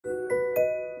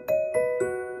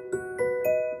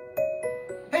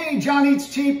John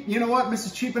Eats Cheap. You know what?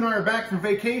 Mrs. Cheap and I are back from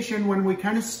vacation when we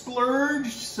kind of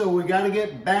splurged, so we got to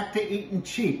get back to eating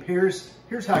cheap. Here's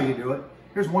how you do it.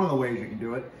 Here's one of the ways you can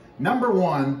do it. Number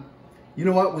one, you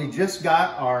know what? We just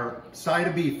got our side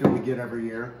of beef that we get every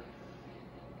year.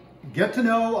 Get to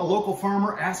know a local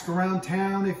farmer, ask around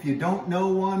town. If you don't know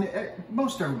one,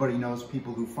 most everybody knows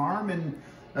people who farm.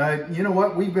 And you know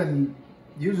what? We've been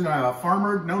using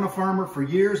known a farmer for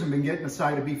years and been getting a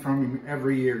side of beef from him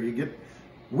every year.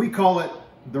 We call it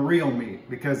the real meat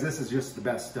because this is just the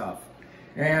best stuff.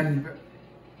 And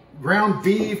ground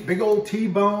beef, big old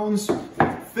T-bones,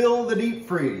 fill the deep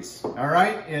freeze. All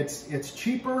right, it's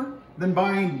cheaper than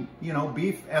buying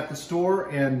beef at the store,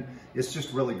 and it's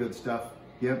just really good stuff.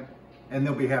 Yep, and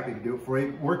they'll be happy to do it for you.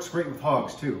 It works great with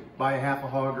hogs too. Buy a half a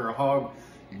hog or a hog,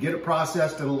 get it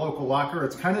processed at a local locker.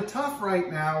 It's kind of tough right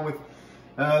now with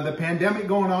the pandemic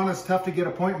going on. It's tough to get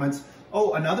appointments.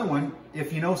 Oh, another one,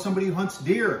 if you know somebody who hunts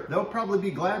deer, they'll probably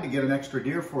be glad to get an extra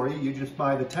deer for you. You just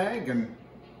buy the tag and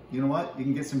you know what? You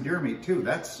can get some deer meat too.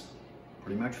 That's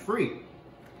pretty much free.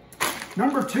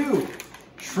 Number two,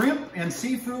 shrimp and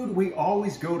seafood. We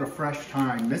always go to Fresh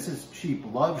Thyme. This is cheap.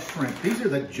 Love shrimp. These are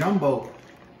the jumbo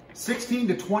 16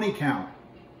 to 20 count.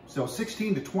 So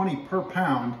 16 to 20 per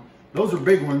pound. Those are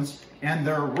big ones, and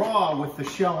they're raw with the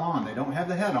shell on. They don't have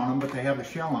the head on them, but they have the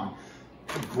shell on.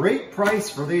 Great price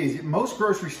for these. Most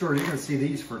grocery stores, you're going to see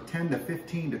these for 10 to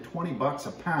 15 to 20 bucks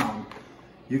a pound.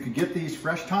 You can get these.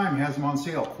 Fresh Thyme has them on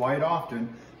sale quite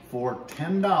often for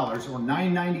 $10 or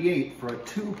 $9.98 for a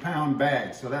 2-pound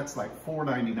bag. So that's like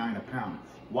 $4.99 a pound.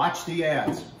 Watch the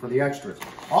ads for the extras.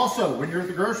 Also, when you're at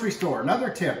the grocery store, another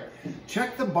tip,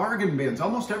 check the bargain bins.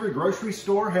 Almost every grocery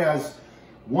store has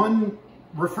one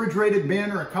refrigerated bin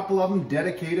or a couple of them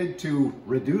dedicated to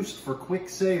reduced for quick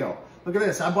sale. Look at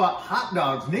this. I bought hot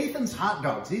dogs, Nathan's hot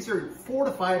dogs. These are $4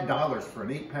 to $5 for an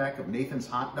 8-pack of Nathan's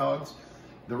hot dogs.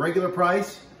 The regular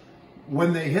price,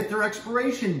 when they hit their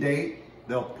expiration date,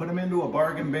 they'll put them into a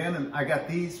bargain bin, and I got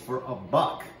these for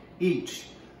 $1 each.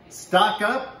 Stock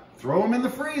up, throw them in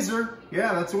the freezer.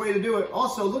 Yeah, that's the way to do it.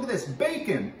 Also, look at this,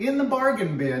 bacon in the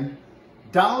bargain bin,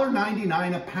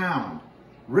 $1.99 a pound.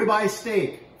 Ribeye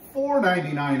steak,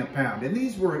 $4.99 a pound. And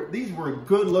these were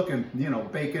good looking,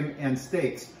 bacon and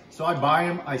steaks. So I buy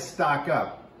them, I stock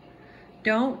up.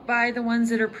 Don't buy the ones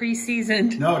that are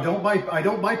pre-seasoned. No, I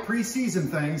don't buy pre-seasoned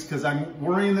things because I'm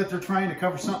worrying that they're trying to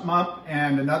cover something up.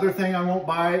 And another thing I won't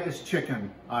buy is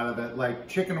chicken out of it. Like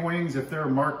chicken wings, if they're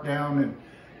marked down and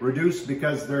reduced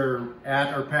because they're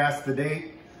at or past the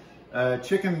date,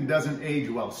 chicken doesn't age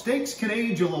well. Steaks can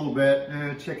age a little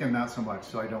bit, chicken not so much,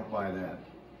 so I don't buy that.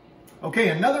 Okay,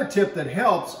 another tip that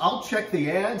helps, I'll check the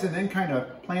ads and then kind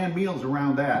of plan meals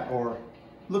around that, or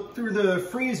look through the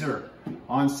freezer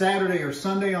on Saturday or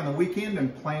Sunday on the weekend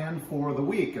and plan for the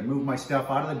week and move my stuff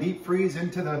out of the deep freeze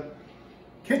into the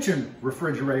kitchen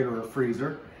refrigerator or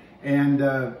freezer.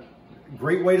 And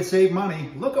great way to save money.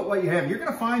 Look at what you have. You're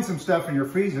going to find some stuff in your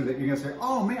freezer that you're going to say,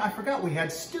 oh man, I forgot we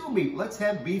had stew meat. Let's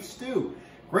have beef stew.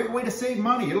 Great way to save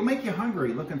money. It'll make you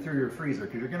hungry looking through your freezer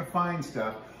because you're going to find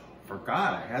stuff.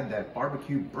 Forgot I had that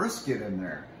barbecue brisket in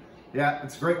there. Yeah,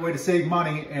 it's a great way to save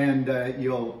money, and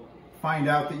you'll find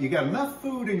out that you got enough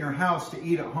food in your house to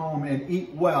eat at home and eat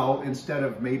well instead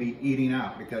of maybe eating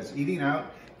out, because eating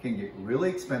out can get really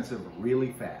expensive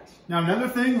really fast. Now, another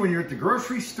thing, when you're at the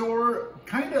grocery store,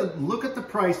 kind of look at the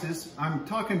prices. I'm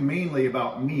talking mainly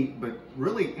about meat, but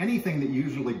really anything that you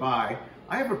usually buy,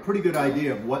 I have a pretty good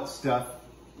idea of what stuff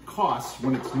costs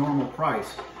when it's normal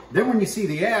price. Then when you see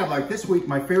the ad, like this week,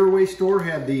 my Fairway store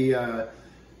had the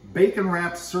bacon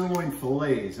wrapped sirloin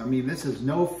fillets. I mean, this is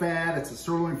no fat. It's a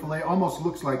sirloin fillet. Almost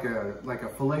looks like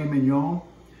a filet mignon.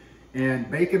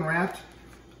 And bacon wrapped,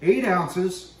 8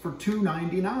 ounces for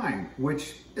 $2.99,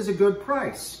 which is a good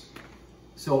price.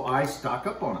 So I stock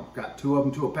up on them. Got 2 of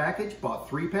them to a package, bought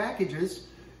 3 packages,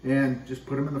 and just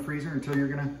put them in the freezer until you're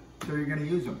gonna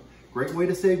use them. Great way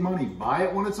to save money. Buy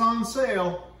it when it's on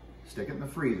sale, stick it in the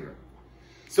freezer.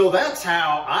 So that's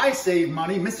how I save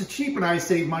money. Mrs. Cheap and I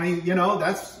save money,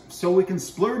 that's so we can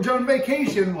splurge on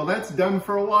vacation. Well, that's done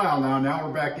for a while now. Now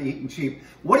we're back to eating cheap.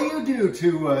 What do you do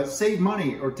to save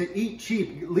money or to eat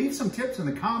cheap? Leave some tips in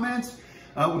the comments.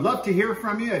 Would love to hear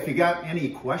from you. If you got any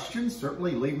questions,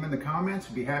 certainly leave them in the comments.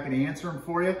 We'd be happy to answer them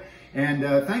for you. And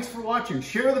thanks for watching.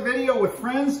 Share the video with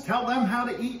friends. Tell them how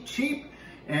to eat cheap.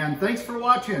 And thanks for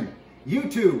watching.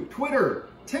 YouTube, Twitter,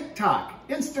 TikTok,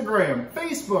 Instagram,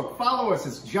 Facebook. Follow us.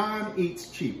 It's John Eats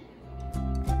Cheap.